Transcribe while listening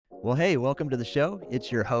Well, hey, welcome to the show.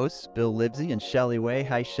 It's your hosts, Bill Libsey and Shelly Way.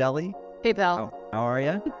 Hi, Shelly. Hey, Belle. How are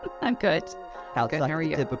you? I'm good. Outside How are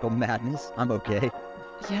the you? typical madness, I'm okay.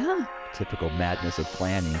 Yeah. Typical madness of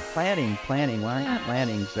planning. Planning. Why aren't you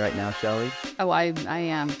planning right now, Shelly? Oh, I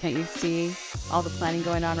am. Can't you see all the planning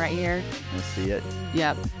going on right here? Let's see it.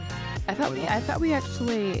 Yep. I thought we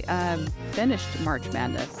actually finished March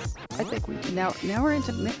Madness. I think now we're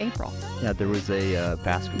into April. Yeah, there was a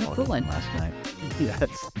basketball No fooling. game last night.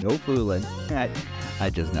 Yes, no fooling. I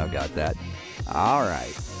just now got that. All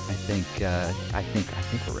right. I think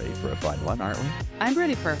we're ready for a fun one, aren't we? I'm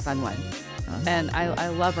ready for a fun one, Huh? and I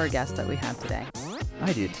love our guest that we have today.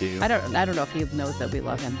 I do too. I don't know if he knows that we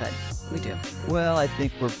love him, but we do. Well, I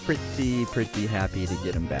think we're pretty happy to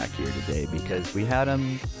get him back here today because we had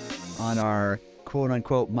him on our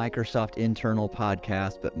quote-unquote Microsoft internal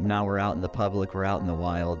podcast, but now we're out in the public, we're out in the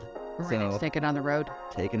wild. We're ready to take it on the road.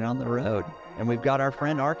 Taking it on the road. And we've got our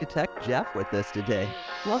friend architect Jeff with us today.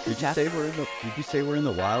 Welcome, Jeff. Did you say we're in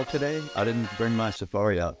the wild today? I didn't bring my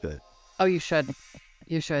safari outfit. Oh, you should.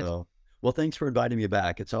 You should. So, well, thanks for inviting me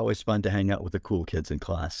back. It's always fun to hang out with the cool kids in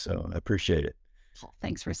class, so I appreciate it.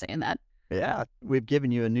 Thanks for saying that. Yeah, we've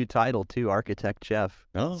given you a new title too, Architect Jeff.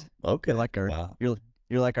 Oh, okay. You're like our Wow. you're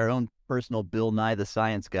like our own personal Bill Nye the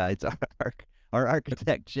Science Guy. It's our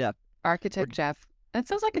architect Jeff. Architect Jeff. That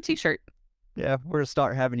sounds like a t-shirt. Yeah, we're gonna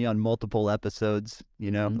start having you on multiple episodes,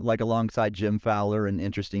 like alongside Jim Fowler and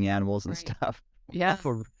Interesting Animals and Right. stuff. Yeah.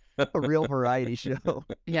 For a real variety show.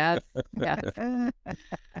 Yeah. Yeah.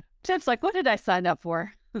 Jeff's like, what did I sign up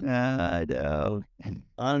for? I know.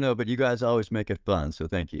 I don't know, but you guys always make it fun, so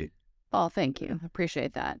thank you. Oh, thank you.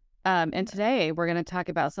 Appreciate that. And today we're going to talk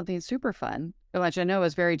about something super fun, which I know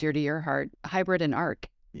is very dear to your heart, hybrid and Arc.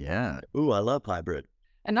 Yeah. Ooh, I love hybrid.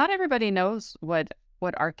 And not everybody knows what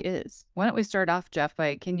Arc is. Why don't we start off, Jeff,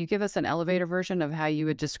 by can you give us an elevator version of how you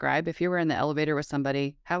would describe, if you were in the elevator with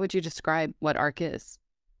somebody, how would you describe what Arc is?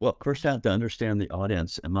 Well, first I have to understand the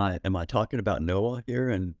audience. Am I talking about Noah here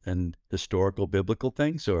and historical biblical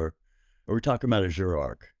things, or are we talking about Azure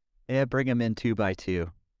Arc? Yeah, bring them in 2 by 2.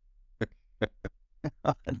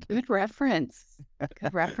 Good reference.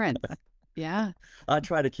 Good reference. Yeah. I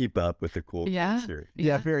try to keep up with the cool Yeah. kids here.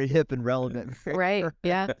 Yeah, very hip and relevant. Right.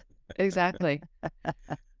 Yeah. Exactly.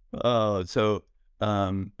 Oh, so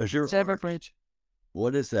Azure Arc. Bridge.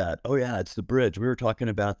 What is that? Oh, yeah, it's the bridge. We were talking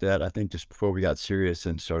about that, I think, just before we got serious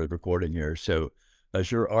and started recording here. So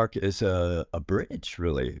Azure Arc is a bridge,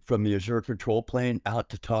 really, from the Azure control plane out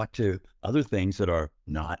to talk to other things that are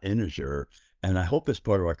not in Azure. And I hope as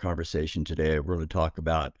part of our conversation today, we're going to talk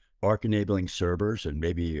about Arc enabling servers and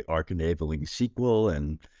maybe Arc enabling SQL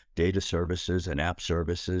and data services and app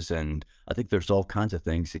services. And I think there's all kinds of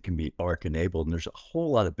things that can be Arc enabled. And there's a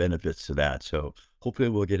whole lot of benefits to that. So hopefully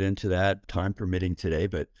we'll get into that, time permitting today.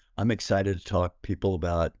 But I'm excited to talk to people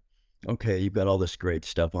about, okay, you've got all this great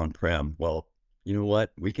stuff on-prem. Well, you know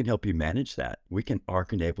what? We can help you manage that. We can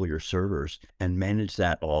Arc enable your servers and manage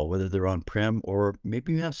that all, whether they're on-prem or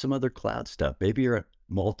maybe you have some other cloud stuff. Maybe you're a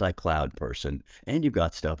multi-cloud person and you've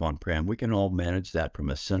got stuff on-prem. We can all manage that from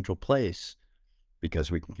a central place because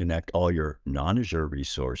we can connect all your non-Azure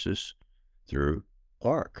resources through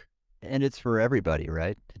Arc. And it's for everybody,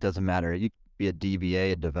 right? It doesn't matter. You could be a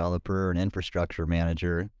DBA, a developer, an infrastructure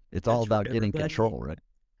manager. It's all That's for about getting everybody. control, right?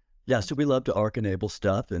 Yeah, so we love to Arc enable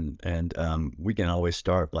stuff, and we can always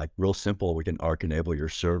start like real simple. We can Arc enable your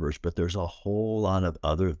servers, but there's a whole lot of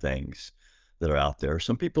other things that are out there.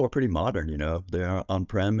 Some people are pretty modern, they're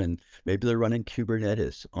on-prem and maybe they're running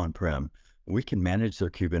Kubernetes on-prem. We can manage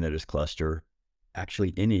their Kubernetes cluster,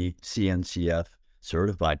 actually any CNCF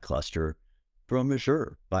certified cluster from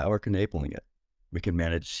Azure by Arc enabling it. We can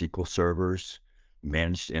manage SQL servers,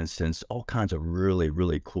 managed instance, all kinds of really,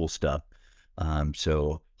 really cool stuff.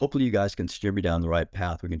 So hopefully you guys can steer me down the right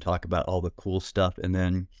path. We can talk about all the cool stuff. And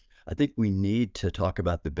then I think we need to talk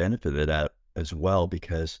about the benefit of that as well,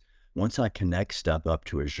 because once I connect stuff up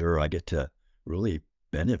to Azure, I get to really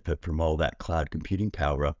benefit from all that cloud computing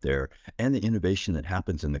power up there and the innovation that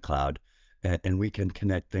happens in the cloud. And we can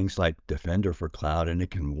connect things like Defender for Cloud, and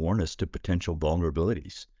it can warn us to potential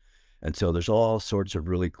vulnerabilities. And so there's all sorts of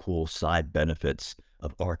really cool side benefits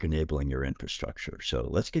of Arc enabling your infrastructure. So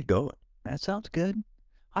let's get going. That sounds good.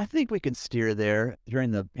 I think we can steer there.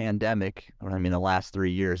 During the pandemic, the last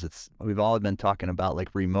 3 years, we've all been talking about like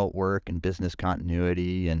remote work and business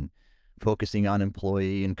continuity and focusing on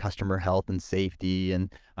employee and customer health and safety.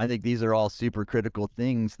 And I think these are all super critical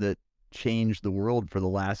things that changed the world for the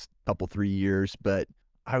last 3 years. But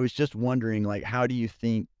I was just wondering, like, how do you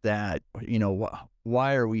think that,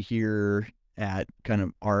 why are we here at kind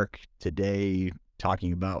of Arc today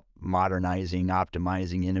talking about modernizing,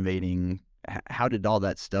 optimizing, innovating. How did all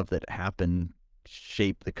that stuff that happened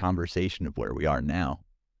shape the conversation of where we are now?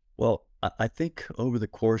 Well, I think over the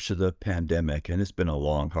course of the pandemic, and it's been a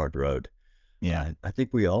long, hard road, Yeah. I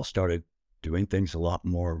think we all started doing things a lot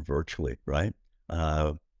more virtually, right?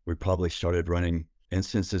 Uh, we probably started running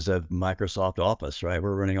instances of Microsoft Office, right?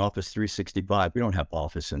 We're running Office 365. We don't have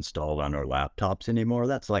Office installed on our laptops anymore.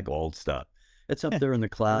 That's like old stuff. It's up Yeah. there in the I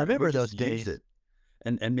cloud. We remember those just use days. it.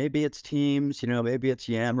 And maybe it's Teams, maybe it's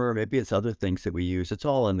Yammer, maybe it's other things that we use. It's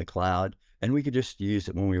all in the cloud, and we could just use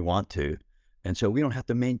it when we want to. And so we don't have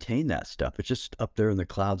to maintain that stuff. It's just up there in the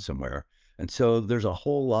cloud somewhere. And so there's a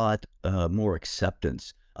whole lot more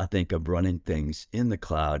acceptance, I think, of running things in the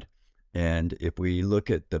cloud. And if we look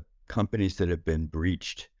at the companies that have been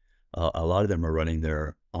breached, a lot of them are running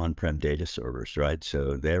their on-prem data servers, right?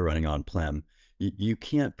 So they're running on-prem. You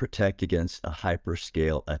can't protect against a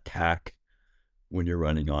hyperscale attack when you're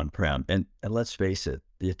running on-prem. And let's face it,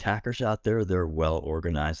 the attackers out there, they're well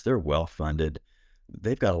organized, they're well funded,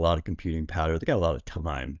 they've got a lot of computing power, they got a lot of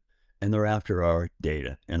time, and they're after our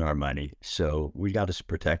data and our money. So we got to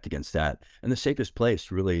protect against that. And the safest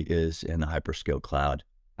place really is in the hyperscale cloud.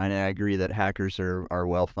 And I agree that hackers are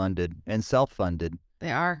well funded and self funded.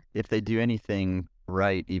 They are. If they do anything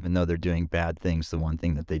right, even though they're doing bad things, the one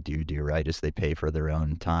thing that they do right is they pay for their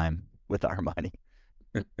own time with our money.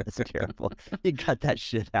 That's terrible. You got that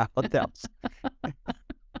shit out. That was,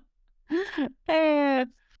 Eh,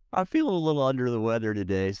 I'm feeling a little under the weather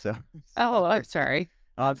today, so oh, I'm sorry.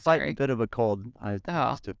 I'm fighting a Sorry. bit of a cold. Oh,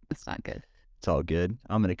 it's not good. It's all good.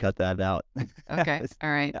 I'm gonna cut that out. Okay. was,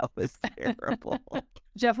 All right. that was terrible.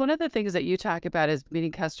 Jeff, one of the things that you talk about is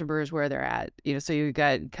meeting customers where they're at. So you've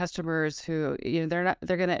got customers who,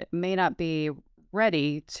 may not be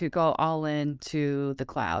ready to go all into the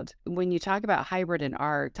cloud. When you talk about hybrid and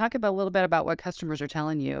Arc, talk about a little bit about what customers are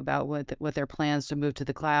telling you about what their plans to move to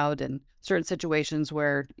the cloud and certain situations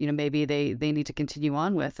where, maybe they need to continue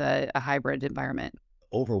on with a hybrid environment.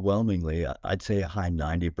 Overwhelmingly, I'd say a high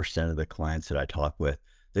 90% of the clients that I talk with,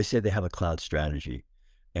 they say they have a cloud strategy.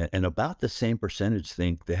 And about the same percentage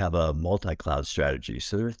think they have a multi-cloud strategy.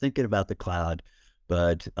 So they're thinking about the cloud,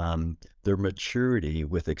 but their maturity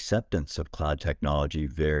with acceptance of cloud technology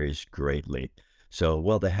varies greatly. So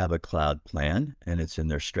while they have a cloud plan and it's in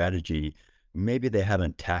their strategy, maybe they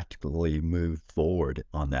haven't tactically moved forward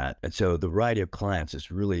on that. And so the variety of clients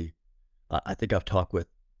is really, I think I've talked with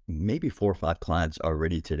maybe 4 or 5 clients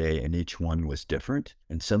already today, and each one was different.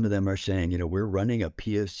 And some of them are saying, we're running a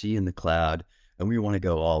POC in the cloud and we want to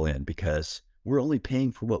go all in because we're only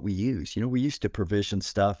paying for what we use. We used to provision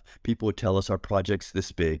stuff. People would tell us our project's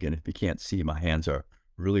this big. And if you can't see, my hands are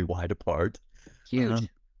really wide apart. Huge.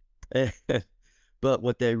 Um, but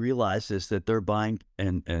what they realize is that they're buying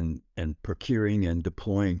and procuring and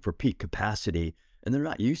deploying for peak capacity, and they're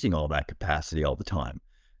not using all that capacity all the time.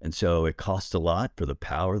 And so it costs a lot for the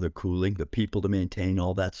power, the cooling, the people to maintain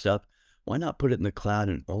all that stuff. Why not put it in the cloud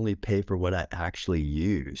and only pay for what I actually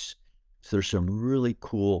use? So there's some really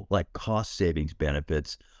cool like cost savings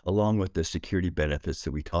benefits along with the security benefits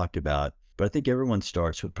that we talked about. But I think everyone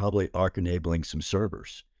starts with probably Arc enabling some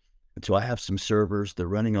servers. And so I have some servers, they're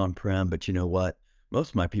running on-prem, but you know what? Most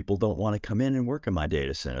of my people don't want to come in and work in my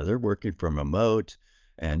data center. They're working from remote.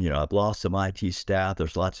 And, I've lost some IT staff.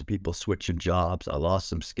 There's lots of people switching jobs. I lost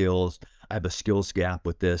some skills. I have a skills gap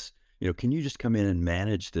with this. Can you just come in and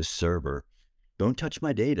manage this server? Don't touch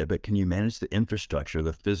my data, but can you manage the infrastructure,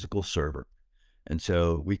 the physical server? And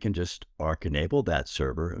so we can just Arc enable that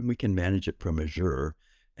server and we can manage it from Azure.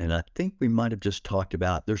 And I think we might have just talked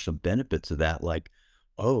about there's some benefits of that, like,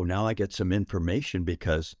 oh, now I get some information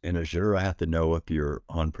because in Azure, I have to know if your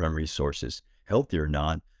on-prem resource is healthy or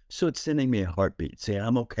not. So it's sending me a heartbeat saying,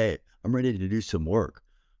 I'm okay. I'm ready to do some work.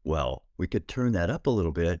 Well, we could turn that up a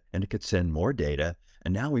little bit and it could send more data.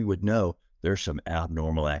 And now we would know there's some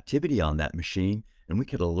abnormal activity on that machine and we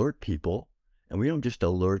could alert people. And we don't just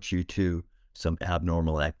alert you to some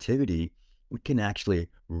abnormal activity. We can actually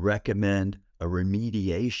recommend a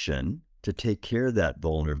remediation to take care of that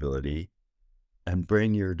vulnerability and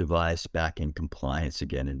bring your device back in compliance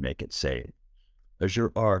again and make it safe.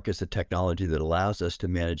 Azure Arc is a technology that allows us to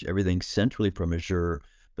manage everything centrally from Azure,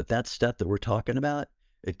 but that stuff that we're talking about,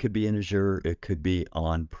 it could be in Azure, it could be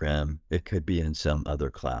on-prem, it could be in some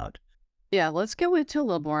other cloud. Yeah, let's go into a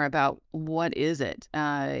little more about what is it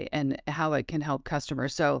and how it can help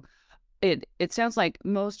customers. So it sounds like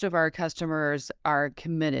most of our customers are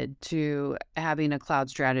committed to having a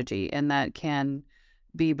cloud strategy, and that can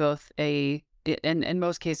be both in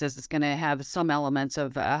most cases, it's going to have some elements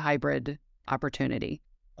of a hybrid opportunity.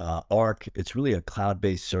 Arc, it's really a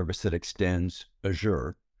cloud-based service that extends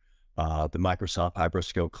Azure, the Microsoft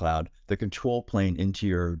Hyperscale Cloud, the control plane into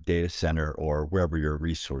your data center or wherever your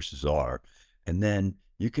resources are. And then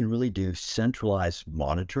you can really do centralized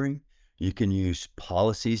monitoring. You can use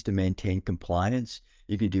policies to maintain compliance.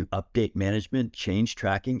 You can do update management, change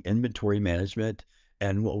tracking, inventory management.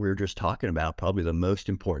 And what we were just talking about, probably the most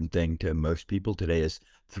important thing to most people today is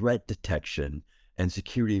threat detection and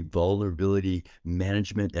security vulnerability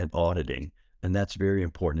management and auditing. And that's very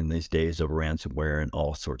important in these days of ransomware and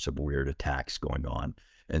all sorts of weird attacks going on.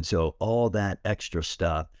 And so all that extra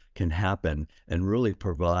stuff can happen and really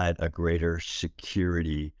provide a greater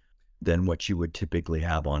security than what you would typically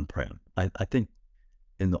have on-prem. I think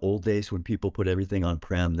in the old days when people put everything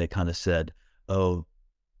on-prem, they kind of said, oh,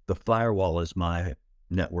 the firewall is my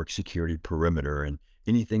network security perimeter and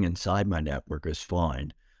anything inside my network is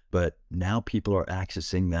fine. But now people are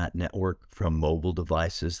accessing that network from mobile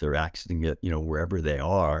devices. They're accessing it, wherever they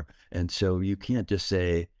are. And so you can't just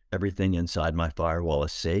say everything inside my firewall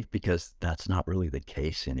is safe because that's not really the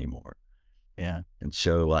case anymore. Yeah. And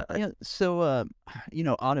so Yeah. So,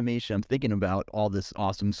 automation, I'm thinking about all this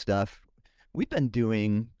awesome stuff. We've been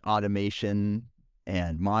doing automation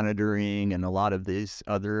and monitoring and a lot of these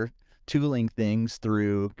other tooling things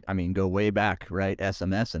through, I mean, go way back, right?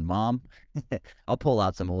 SMS and mom. I'll pull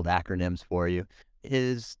out some old acronyms for you.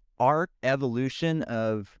 Is our evolution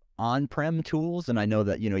of on-prem tools, and I know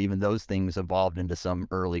that, even those things evolved into some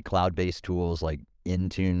early cloud-based tools like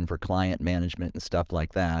Intune for client management and stuff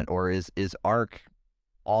like that, or is Arc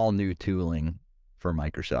all new tooling for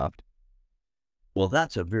Microsoft? well,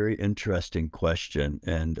 that's a very interesting question.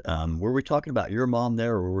 And were we talking about your mom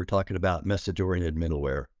there, or were we talking about message-oriented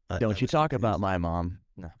middleware? I Don't you was talk about confused. my mom.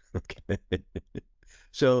 No. Okay.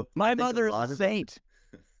 So I My think a mother is a lot of saint.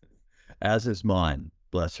 as is mine,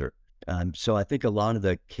 bless her. So I think a lot of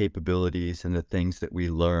the capabilities and the things that we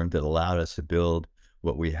learned that allowed us to build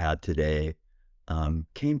what we had today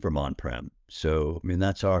came from on-prem. So I mean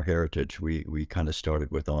that's our heritage. We kind of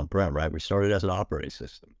started with on-prem, right? We started as an operating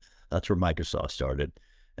system. That's where Microsoft started,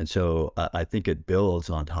 and so I think it builds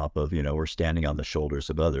on top of we're standing on the shoulders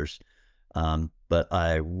of others. But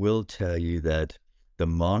I will tell you that the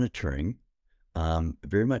monitoring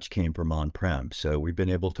very much came from on-prem. So we've been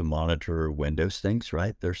able to monitor Windows things,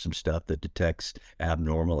 right? There's some stuff that detects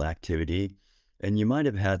abnormal activity. And you might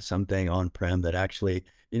have had something on-prem that actually,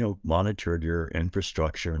 monitored your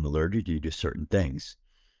infrastructure and alerted you to certain things.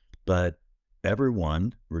 But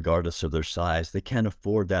everyone, regardless of their size, they can't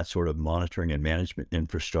afford that sort of monitoring and management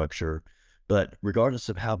infrastructure. But regardless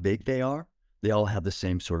of how big they are, they all have the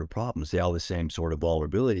same sort of problems. They all have the same sort of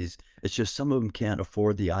vulnerabilities. It's just some of them can't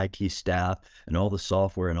afford the IT staff and all the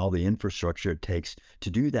software and all the infrastructure it takes to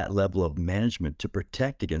do that level of management to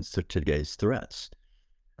protect against today's threats.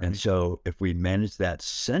 And Right. so if we manage that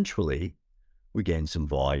centrally, we gain some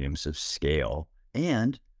volumes of scale,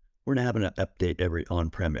 and we're not having to update every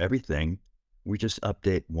on-prem everything. We just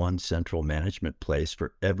update one central management place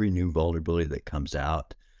for every new vulnerability that comes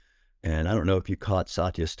out. And I don't know if you caught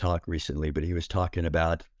Satya's talk recently, but he was talking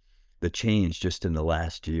about the change just in the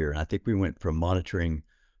last year. I think we went from monitoring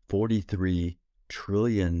 43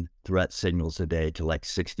 trillion threat signals a day to like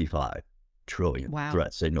 65 trillion Wow.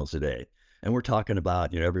 threat signals a day. And we're talking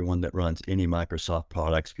about, everyone that runs any Microsoft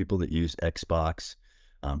products, people that use Xbox,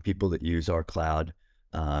 people that use our cloud.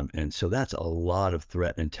 And so that's a lot of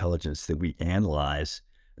threat intelligence that we analyze.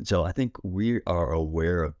 And so I think we are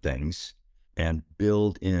aware of things and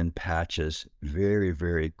build in patches very,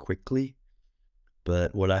 very quickly.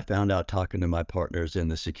 But what I found out talking to my partners in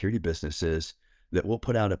the security business is that we'll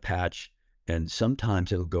put out a patch and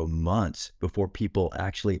sometimes it'll go months before people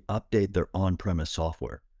actually update their on-premise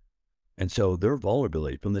software. And so their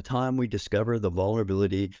vulnerability, from the time we discover the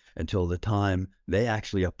vulnerability until the time they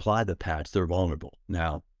actually apply the patch, they're vulnerable.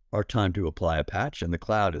 Now, our time to apply a patch in the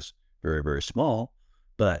cloud is very, very small,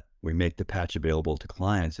 but we make the patch available to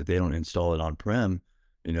clients. If they don't install it on-prem,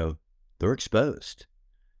 they're exposed.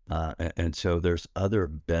 And so there's other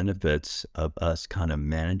benefits of us kind of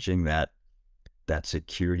managing that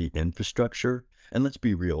security infrastructure. And let's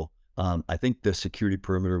be real. I think the security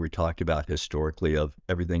perimeter we talked about historically of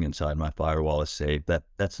everything inside my firewall is safe.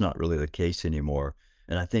 That's not really the case anymore.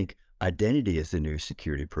 And I think identity is the new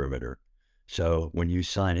security perimeter. So when you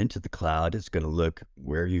sign into the cloud, it's going to look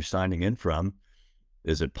where are you signing in from.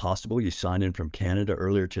 Is it possible you signed in from Canada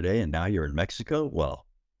earlier today and now you're in Mexico? Well,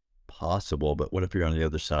 possible, but what if you're on the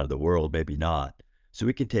other side of the world? Maybe not. So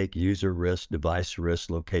we can take user risk, device risk,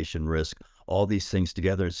 location risk, all these things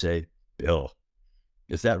together and say, Bill,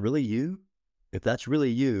 is that really you? If that's really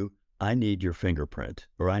you, I need your fingerprint,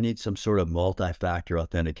 or I need some sort of multi-factor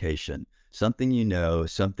authentication, something you know,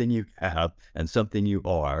 something you have, and something you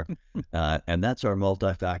are. And that's our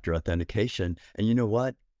multi-factor authentication. And you know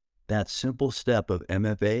what? That simple step of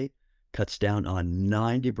MFA cuts down on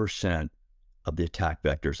 90% of the attack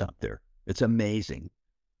vectors out there. It's amazing.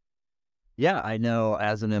 Yeah, I know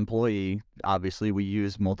as an employee, obviously we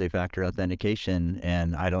use multi-factor authentication,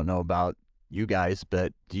 and I don't know about you guys,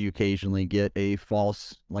 but do you occasionally get a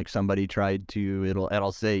false, like somebody tried to,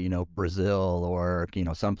 it'll say, Brazil or,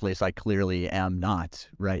 someplace I clearly am not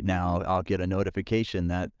right now. I'll get a notification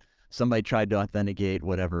that somebody tried to authenticate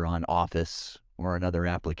whatever on Office or another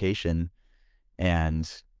application,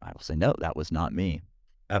 and I will say, no, that was not me.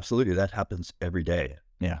 Absolutely. That happens every day.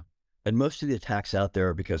 Yeah. And most of the attacks out there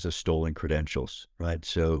are because of stolen credentials, right?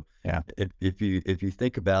 So Yeah. if you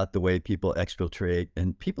think about the way people exfiltrate,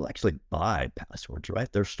 and people actually buy passwords,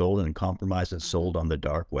 right? They're stolen and compromised and Mhm. sold on the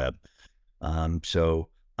dark web. So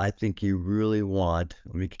I think you really want,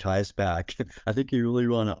 let me tie us back. I think you really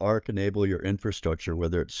want to Arc enable your infrastructure,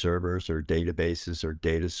 whether it's servers or databases or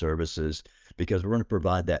data services, because we're going to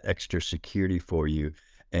provide that extra security for you.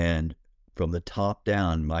 And from the top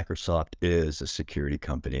down, Microsoft is a security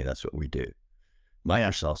company. That's what we do. Yeah.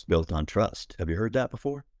 Microsoft's built on trust. Have you heard that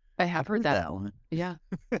before? I have I've heard heard that. that one. Yeah.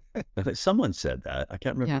 I think someone said that. I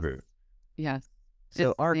can't remember Yes. who. Yes.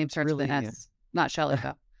 So Its Arc name starts with an really S. Not Shelley,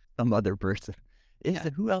 though. some other person. Is Yeah.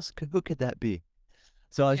 it, who could that be?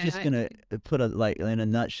 So I was Yeah. just gonna put a like in a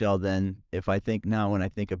nutshell then, if I think now when I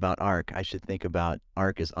think about Arc, I should think about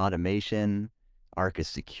Arc as automation, Arc as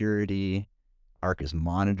security, Arc as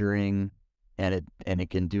monitoring, and it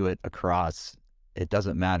can do it across. It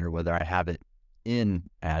doesn't matter whether I have it in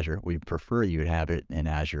Azure. We prefer you to have it in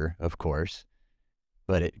Azure, of course,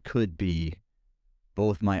 but it could be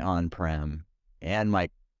both my on-prem and my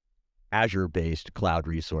Azure-based cloud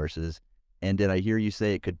resources. And did I hear you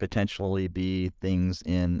say it could potentially be things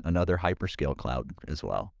in another hyperscale cloud as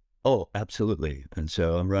well? Oh, absolutely. And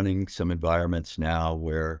so I'm running some environments now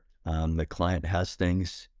where the client has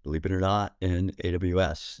things, believe it or not, in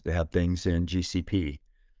AWS. They have things in GCP.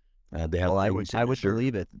 They have Well, I would things I in would Azure.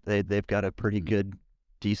 believe it. They've got a pretty Mhm. good,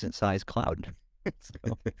 decent sized cloud.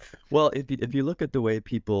 So, Well, if you look at the way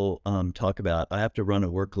people talk about, I have to run a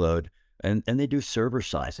workload, and they do server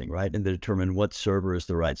sizing, right? And they determine what server is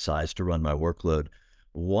the right size to run my workload.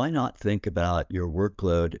 Why not think about your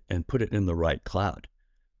workload and put it in the right cloud?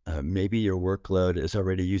 Maybe your workload is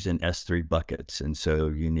already using S3 buckets, and so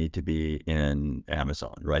you need to be in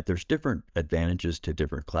Amazon, right? There's different advantages to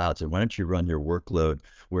different clouds, and why don't you run your workload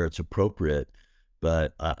where it's appropriate?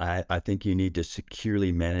 But I think you need to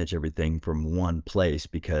securely manage everything from one place,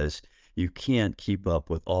 because you can't keep up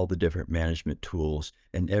with all the different management tools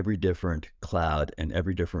in every different cloud and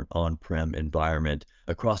every different on-prem environment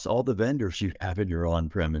across all the vendors you have in your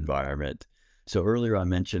on-prem environment. So earlier I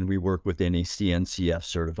mentioned we work with any CNCF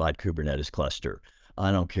certified Kubernetes cluster.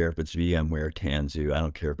 I don't care if it's VMware, Tanzu. I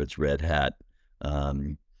don't care if it's Red Hat,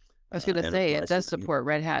 um, I was gonna say it Enterprise. does support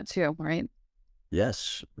Red Hat too, right?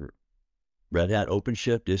 Yes, Red Hat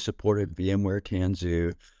OpenShift is supported VMware,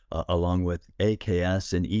 Tanzu, along with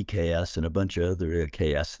AKS and EKS and a bunch of other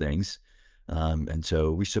KS things. And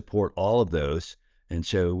so we support all of those. And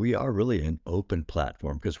so we are really an open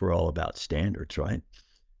platform because we're all about standards, right?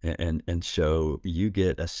 And so you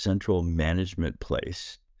get a central management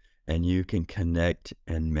place, and you can connect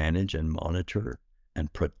and manage and monitor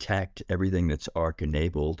and protect everything that's Arc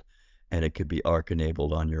enabled. And it could be Arc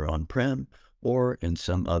enabled on your on-prem or in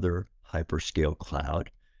some other hyperscale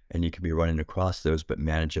cloud. And you can be running across those, but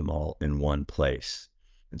manage them all in one place.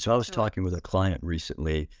 And so I was So talking with a client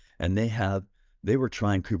recently, and they were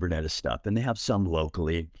trying Kubernetes stuff, and they have some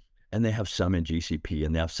locally, and they have some in GCP,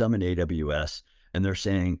 and they have some in AWS. And they're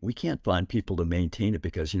saying, we can't find people to maintain it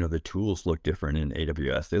because, the tools look different in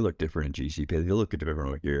AWS. They look different in GCP. They look different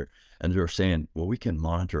over here. And they're saying, well, we can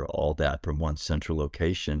monitor all that from one central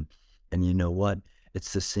location. And you know what?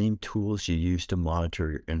 It's the same tools you use to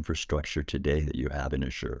monitor your infrastructure today that you have in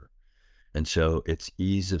Azure. And so it's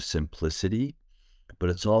ease of simplicity, but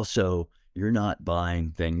it's also, you're not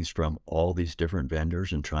buying things from all these different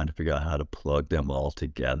vendors and trying to figure out how to plug them all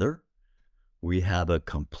together. We have a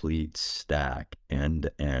complete stack, end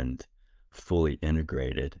to end, fully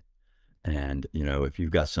integrated. And, if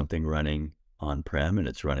you've got something running on-prem and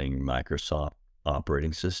it's running Microsoft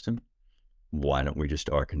operating system, why don't we just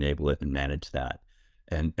Arc enable it and manage that?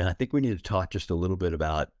 And I think we need to talk just a little bit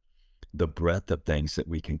about the breadth of things that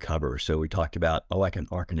we can cover. So we talked about, oh, I can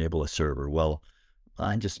Arc enable a server. Well,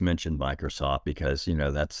 I just mentioned Microsoft because,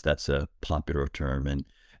 that's a popular term.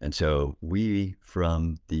 And so we,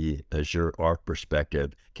 from the Azure Arc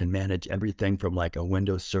perspective, can manage everything from like a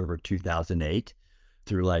Windows Server 2008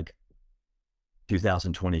 through like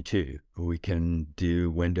 2022. We can do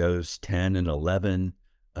Windows 10 and 11,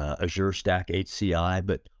 Azure Stack HCI,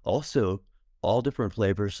 but also all different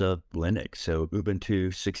flavors of Linux. So Ubuntu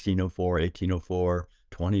 1604, 1804,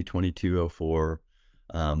 202204,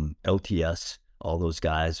 LTS, all those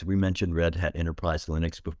guys. We mentioned Red Hat Enterprise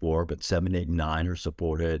Linux before, but 7, 8, and 9 are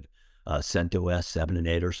supported. CentOS 7 and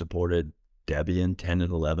 8 are supported. Debian 10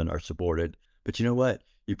 and 11 are supported. But you know what?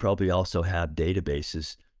 You probably also have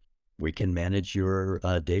databases. We can manage your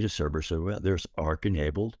data server. So there's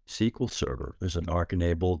Arc-enabled SQL Server. There's an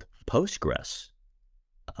Arc-enabled Postgres.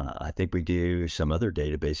 I think we do some other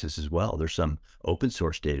databases as well. There's some open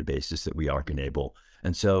source databases that we Arc-enable.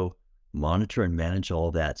 And so monitor and manage all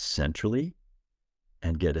that centrally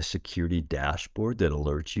and get a security dashboard that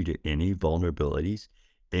alerts you to any vulnerabilities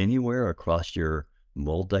anywhere across your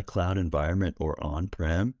multi-cloud environment or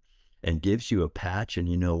on-prem and gives you a patch. And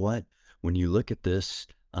you know what? When you look at this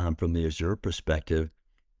from the Azure perspective,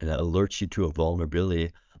 and it alerts you to a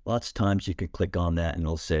vulnerability, lots of times you can click on that and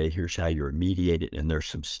it'll say, here's how you remediate it. And there's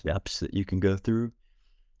some steps that you can go through.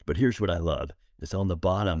 But here's what I love. It's on the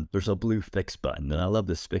bottom, there's a blue fix button. And I love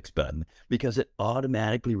this fix button because it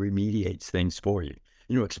automatically remediates things for you.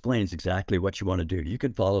 You know, explains exactly what you want to do. You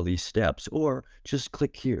can follow these steps or just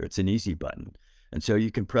click here. It's an easy button. And so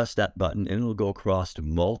you can press that button and it'll go across to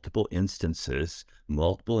multiple instances,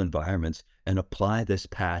 multiple environments, and apply this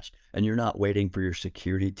patch. And you're not waiting for your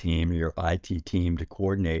security team or your IT team to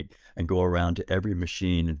coordinate and go around to every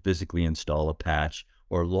machine and physically install a patch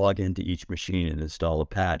or log into each machine and install a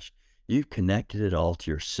patch. You've connected it all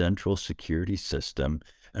to your central security system,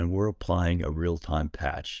 and we're applying a real-time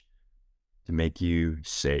patch to make you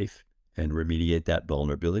safe and remediate that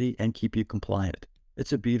vulnerability and keep you compliant.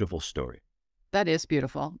 It's a beautiful story. That is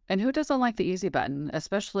beautiful. And who doesn't like the easy button,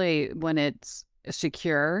 especially when it's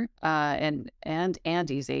secure and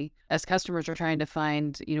easy? As customers are trying to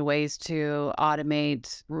find ways to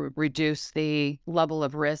automate, reduce the level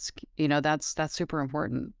of risk, that's super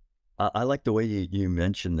important. I like the way you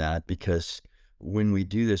mentioned that because when we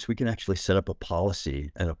do this, we can actually set up a policy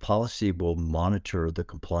and a policy will monitor the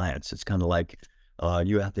compliance. It's kind of like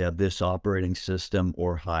you have to have this operating system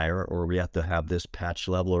or higher, or we have to have this patch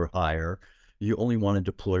level or higher. You only want to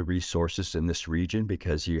deploy resources in this region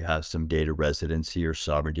because you have some data residency or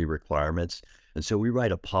sovereignty requirements. And so we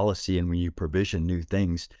write a policy, and when you provision new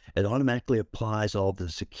things, it automatically applies all the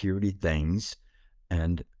security things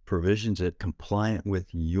and provisions it compliant with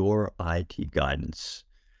your IT guidance.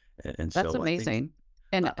 And That's so I think amazing.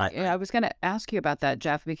 And I I was going to ask you about that,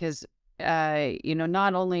 Jeff, because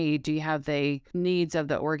not only do you have the needs of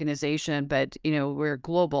the organization, but we're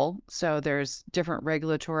global, so there's different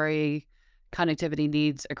regulatory connectivity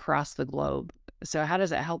needs across the globe. So how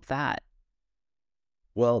does it help that?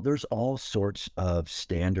 well, there's all sorts of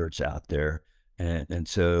standards out there. And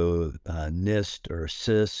so NIST or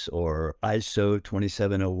CIS or ISO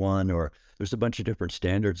 2701, or there's a bunch of different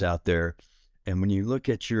standards out there. And when you look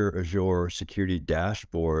at your Azure security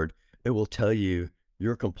dashboard, it will tell you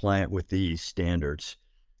you're compliant with these standards.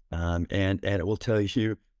 And it will tell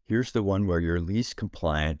you, here's the one where you're least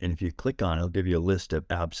compliant. And if you click on it, it'll give you a list of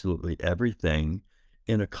absolutely everything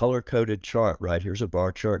in a color coded chart, right? Here's a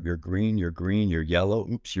bar chart. You're green, you're yellow.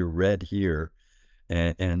 Oops, you're red here.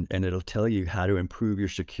 And it'll tell you how to improve your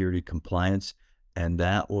security compliance. And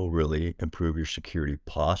that will really improve your security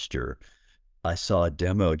posture. I saw a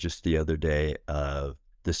demo just the other day of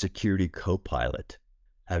the security copilot.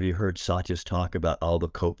 Have you heard Satya's talk about all the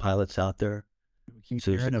copilots out there? We keep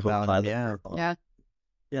So there's a hearing about them. copilot Yeah. for Yeah,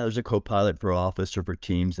 yeah, there's a copilot for office or for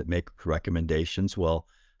teams that make recommendations. Well,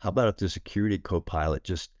 how about if the security copilot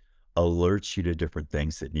just alerts you to different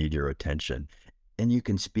things that need your attention and you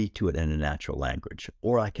can speak to it in a natural language,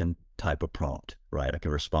 or I can type a prompt, right? I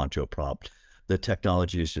can respond to a prompt. The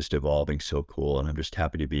technology is just evolving so cool, and I'm just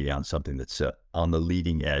happy to be on something that's on the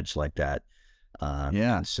leading edge like that.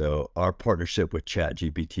 Yeah. And so our partnership with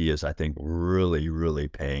ChatGPT is, I think, really, really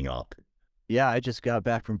paying off. Yeah, I just got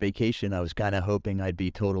back from vacation. I was kind of hoping I'd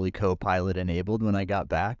be totally Copilot enabled when I got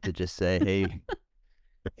back to just say, "Hey,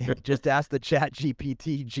 just ask the Chat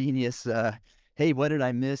GPT genius, hey, what did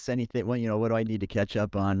I miss? Anything? Well, what do I need to catch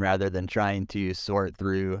up on?" Rather than trying to sort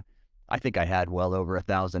through. I think I had well over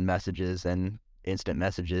 1,000 messages and instant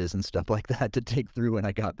messages and stuff like that to take through when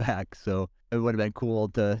I got back. So it would have been cool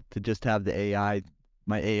to just have the AI,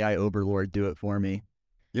 my AI overlord, do it for me.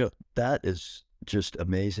 You know, that is just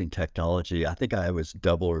amazing technology. I think I was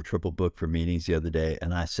double or triple booked for meetings the other day,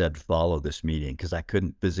 and I said, follow this meeting because I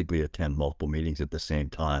couldn't physically attend multiple meetings at the same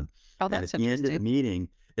time. Oh, And at that's the end of the interesting. meeting,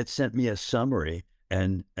 it sent me a summary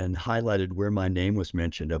and highlighted where my name was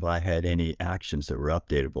mentioned if I had any actions that were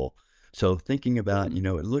updatable. So thinking about, it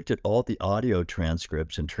looked at all the audio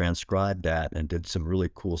transcripts and transcribed that and did some really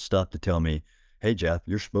cool stuff to tell me, hey, Jeff,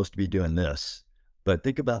 you're supposed to be doing this. But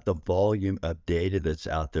think about the volume of data that's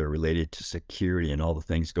out there related to security and all the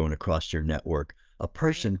things going across your network. A Right.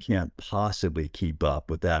 person can't possibly keep up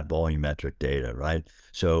with that volumetric data, right?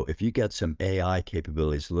 So if you get some AI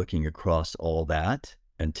capabilities looking across all that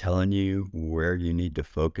and telling you where you need to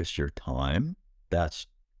focus your time, that's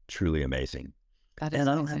truly amazing. That is And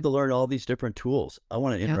I don't have amazing. to learn all these different tools. I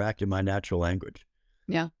want to Yeah. interact in my natural language.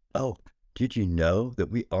 Yeah. Oh, did you know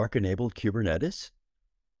that we Arc enabled Kubernetes?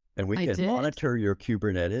 And we I can did. monitor your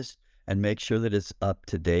Kubernetes and make sure that it's up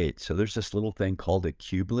to date. So there's this little thing called a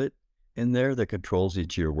kubelet in there that controls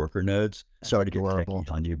each of your worker nodes. That's Sorry to get techie adorable.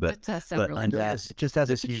 on you, That does sound but really I know Yeah, cute. this it just has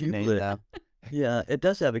a this cute name kubelet. though. Yeah, it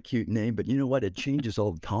does have a cute name, but you know what? It changes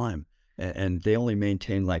all the time. And they only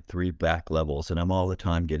maintain like 3 back levels, and I'm all the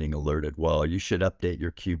time getting alerted. Well, you should update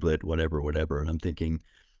your kubelet, whatever, whatever. And I'm thinking,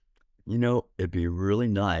 it'd be really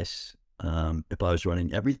nice if I was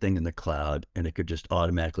running everything in the cloud and it could just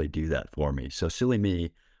automatically do that for me. So silly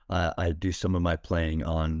me, I do some of my playing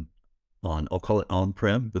on I'll call it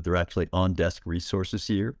on-prem, but they're actually on-desk resources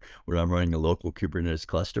here, where I'm running a local Kubernetes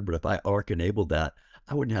cluster. But if I Arc enabled that,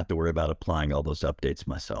 I wouldn't have to worry about applying all those updates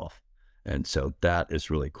myself. And so that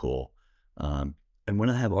is really cool. Um, and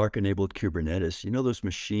when I have Arc enabled Kubernetes, those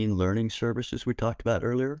machine learning services we talked about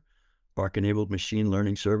earlier? Arc-enabled machine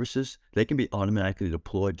learning services, they can be automatically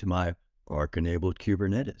deployed to my Arc-enabled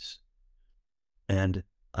Kubernetes. And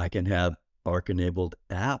I can have Arc-enabled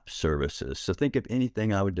app services. So think of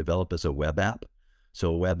anything I would develop as a web app. So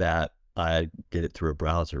a web app, I get it through a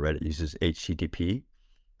browser, right? It uses HTTP.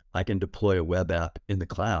 I can deploy a web app in the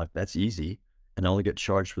cloud. That's easy. And I only get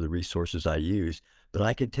charged for the resources I use. But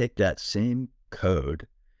I can take that same code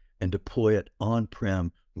and deploy it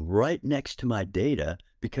on-prem right next to my data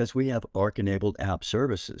because we have Arc-enabled app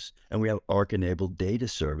services and we have Arc-enabled data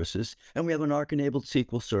services and we have an Arc-enabled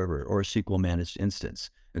SQL server or a SQL managed instance.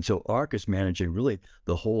 And so Arc is managing really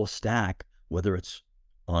the whole stack, whether it's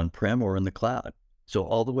on-prem or in the cloud. So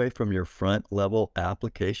all the way from your front level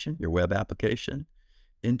application, your web application,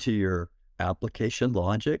 into your application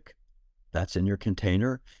logic, that's in your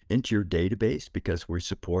container, into your database because we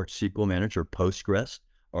support SQL Manager, Postgres,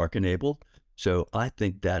 Arc enabled. So I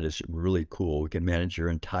think that is really cool. We can manage your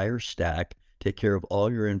entire stack, take care of all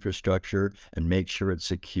your infrastructure, and make sure it's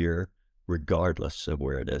secure regardless of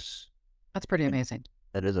where it is. That's pretty And amazing.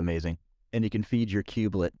 that is amazing. And you can feed your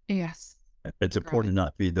kubelet. Yes. It's important Growing. to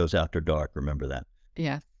not feed those after dark. Remember that.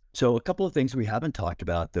 Yes. So a couple of things we haven't talked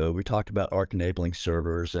about, though. We talked about Arc enabling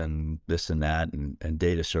servers and this and that and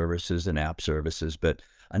data services and app services. But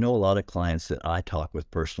I know a lot of clients that I talk with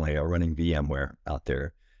personally are running VMware out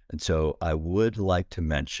there. And so I would like to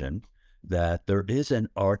mention that there is an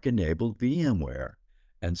Arc enabled VMware.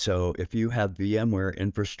 And so if you have VMware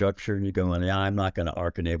infrastructure and you're going, yeah, I'm not going to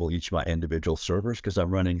Arc enable each of my individual servers because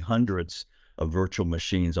I'm running hundreds of virtual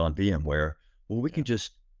machines on VMware. Well, we Yeah. can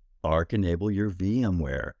just Arc enable your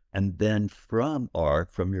VMware. And then from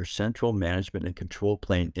Arc, from your central management and control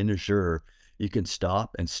plane in Azure, you can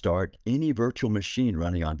stop and start any virtual machine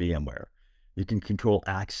running on VMware. You can control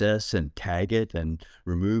access and tag it and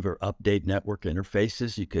remove or update network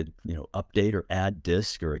interfaces. You could, update or add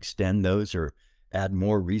disk or extend those or add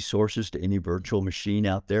more resources to any virtual machine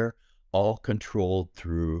out there, all controlled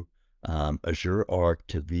through Azure Arc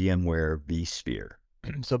to VMware vSphere.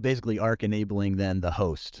 So basically, Arc enabling then the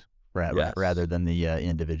host rather Yes. than the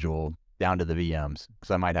individual down to the VMs,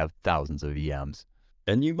 because I might have thousands of VMs.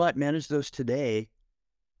 And you might manage those today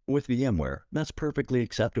with VMware. That's perfectly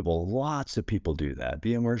acceptable. Lots of people do that.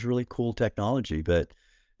 VMware is really cool technology, but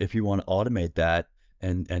if you want to automate that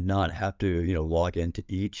and not have to, log into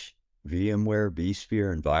each VMware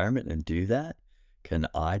vSphere environment and do that, can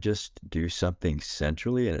I just do something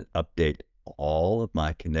centrally and update all of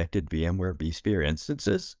my connected VMware vSphere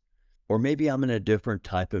instances? Or maybe I'm in a different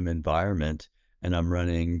type of environment and I'm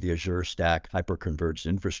running the Azure Stack Hyperconverged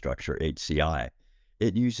Infrastructure, HCI.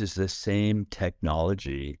 It uses the same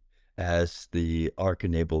technology as the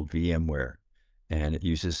Arc-enabled VMware, and it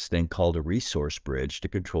uses this thing called a resource bridge to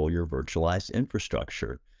control your virtualized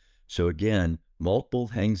infrastructure. So again, multiple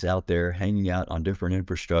things out there hanging out on different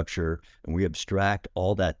infrastructure, and we abstract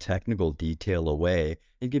all that technical detail away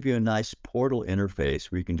and give you a nice portal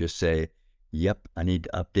interface where you can just say, yep, I need to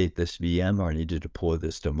update this VM, or I need to deploy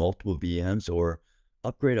this to multiple VMs, or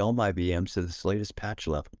upgrade all my VMs to this latest patch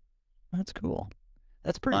level. That's cool.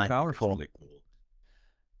 That's pretty I think it's powerful. really cool.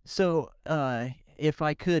 So, if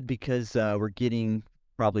I could, because we're getting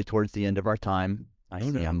probably towards the end of our time. I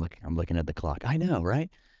Oh see. no. I'm looking at the clock. I know, right?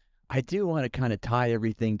 I do want to kind of tie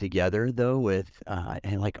everything together, though, with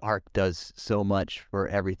and like Arc does so much for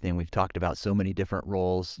everything. We've talked about so many different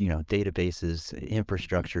roles. Databases,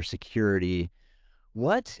 infrastructure, security.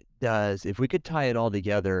 What does, if we could tie it all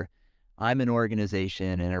together? I'm an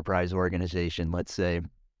organization, enterprise organization. Let's say,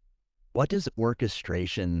 what does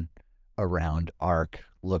orchestration around Arc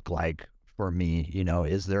look like for me?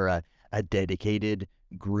 Is there a dedicated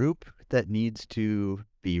group that needs to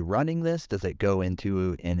be running this? Does it go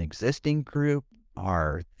into an existing group?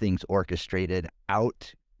 Are things orchestrated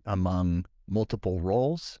out among multiple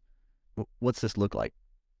roles? What's this look like?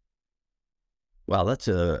 Wow, that's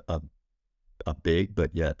a big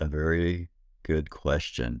but yet a very good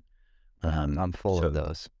question. I'm full of So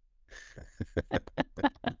those.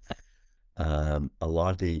 a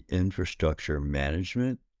lot of the infrastructure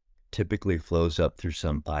management typically flows up through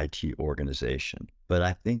some IT organization, but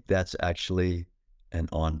I think that's actually an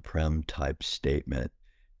on-prem type statement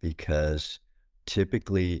because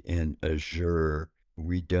typically in Azure,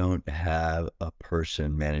 we don't have a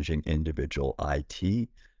person managing individual IT.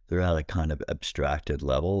 They're at a kind of abstracted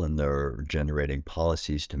level and they're generating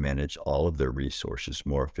policies to manage all of their resources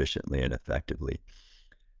more efficiently and effectively.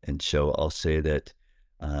 And so I'll say that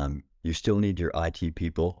you still need your IT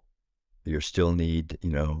people. You still need,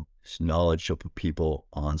 knowledgeable people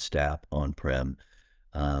on staff on-prem.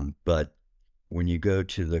 But when you go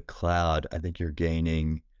to the cloud, I think you're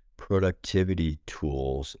gaining productivity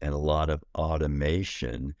tools and a lot of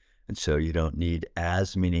automation. And so you don't need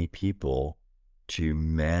as many people to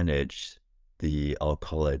manage I'll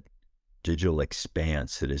call it digital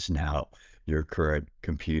expanse that is now your current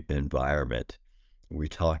compute environment. We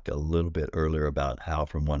talked a little bit earlier about how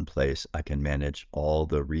from one place I can manage all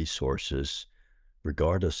the resources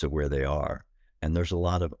regardless of where they are. And there's a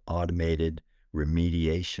lot of automated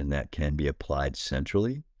remediation that can be applied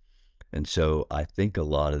centrally. And so I think a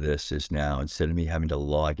lot of this is now, instead of me having to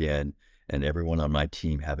log in and everyone on my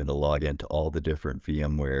team having to log into all the different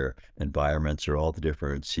VMware environments or all the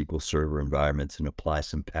different SQL Server environments and apply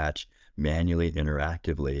some patch manually,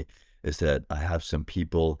 interactively, is that I have some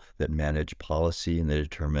people that manage policy and they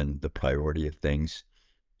determine the priority of things,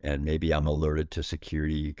 and maybe I'm alerted to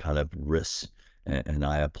security kind of risks and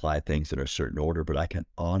I apply things in a certain order, but I can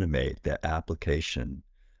automate the application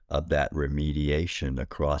of that remediation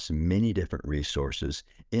across many different resources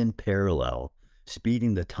in parallel,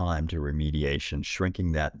 speeding the time to remediation,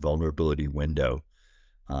 shrinking that vulnerability window.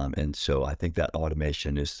 And so I think that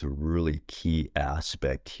automation is the really key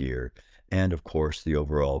aspect here. And of course, the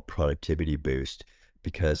overall productivity boost,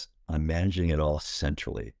 because I'm managing it all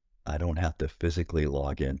centrally. I don't have to physically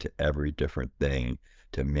log into every different thing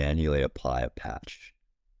to manually apply a patch.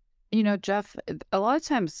 Jeff, a lot of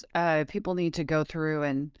times people need to go through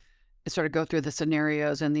and sort of go through the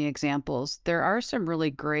scenarios and the examples. There are some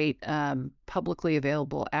really great publicly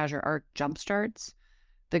available Azure Arc jumpstarts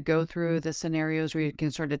that go through the scenarios where you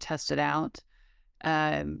can sort of test it out.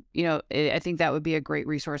 I think that would be a great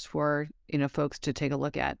resource for, folks to take a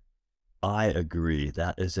look at. I agree.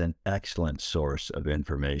 That is an excellent source of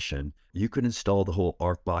information. You could install the whole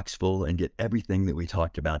ArcBox full and get everything that we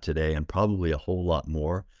talked about today and probably a whole lot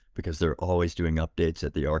more because they're always doing updates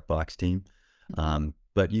at the ArcBox team.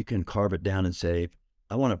 But you can carve it down and say,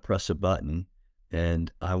 I want to press a button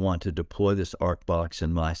and I want to deploy this ArcBox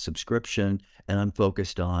in my subscription and I'm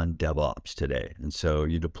focused on DevOps today. And so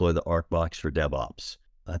you deploy the ArcBox for DevOps.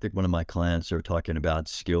 I think one of my clients are talking about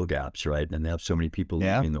skill gaps, right? And they have so many people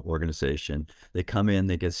Yeah. leaving the organization. They come in,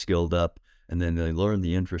 they get skilled up, and then they learn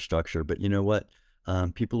the infrastructure. But you know what?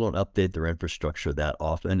 People don't update their infrastructure that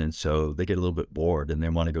often. And so they get a little bit bored and they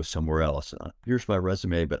want to go somewhere else. Here's my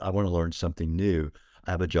resume, but I want to learn something new.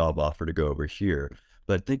 I have a job offer to go over here.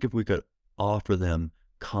 But think if we could offer them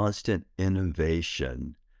constant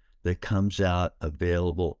innovation that comes out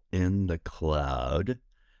available in the cloud,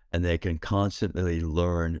 and they can constantly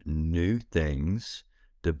learn new things,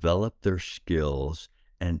 develop their skills,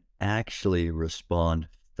 and actually respond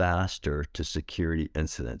faster to security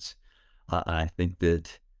incidents. I think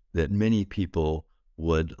that many people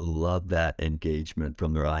would love that engagement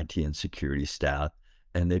from their IT and security staff,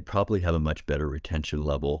 and they'd probably have a much better retention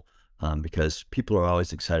level because people are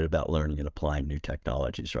always excited about learning and applying new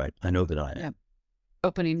technologies, right? I know that I am. Yeah.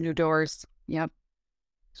 Opening new doors. Yep.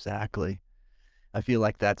 Exactly. I feel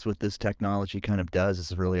like that's what this technology kind of does,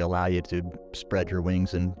 is really allow you to spread your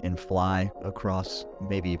wings and fly across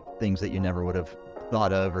maybe things that you never would have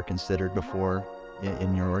thought of or considered before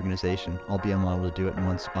in your organization, all being able to do it in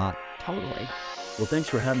one spot. Totally. Well, thanks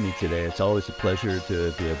for having me today. It's always a pleasure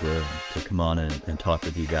to be able to come on and talk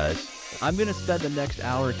with you guys. I'm going to spend the next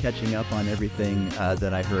hour catching up on everything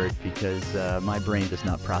that I heard, because my brain does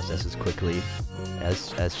not process as quickly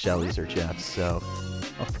as Shelley's or Jeff's. So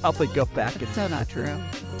I'll probably go back and So not true.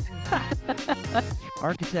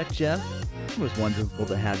 Architect Jeff, it was wonderful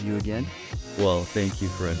to have you again. Well, thank you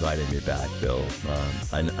for inviting me back, Bill.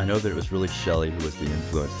 I know that it was really Shelley who was the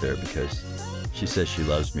influence there, because she says she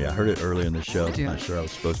loves me. I heard it early in the show. I do. I'm not sure I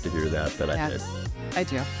was supposed to hear that, but I did. I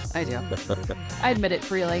do. I admit it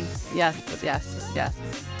freely. Yes, yes, yes.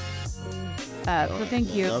 So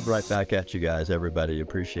thank you. Love right back at you guys, everybody.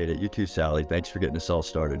 Appreciate it. You too, Sally. Thanks for getting us all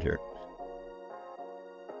started here.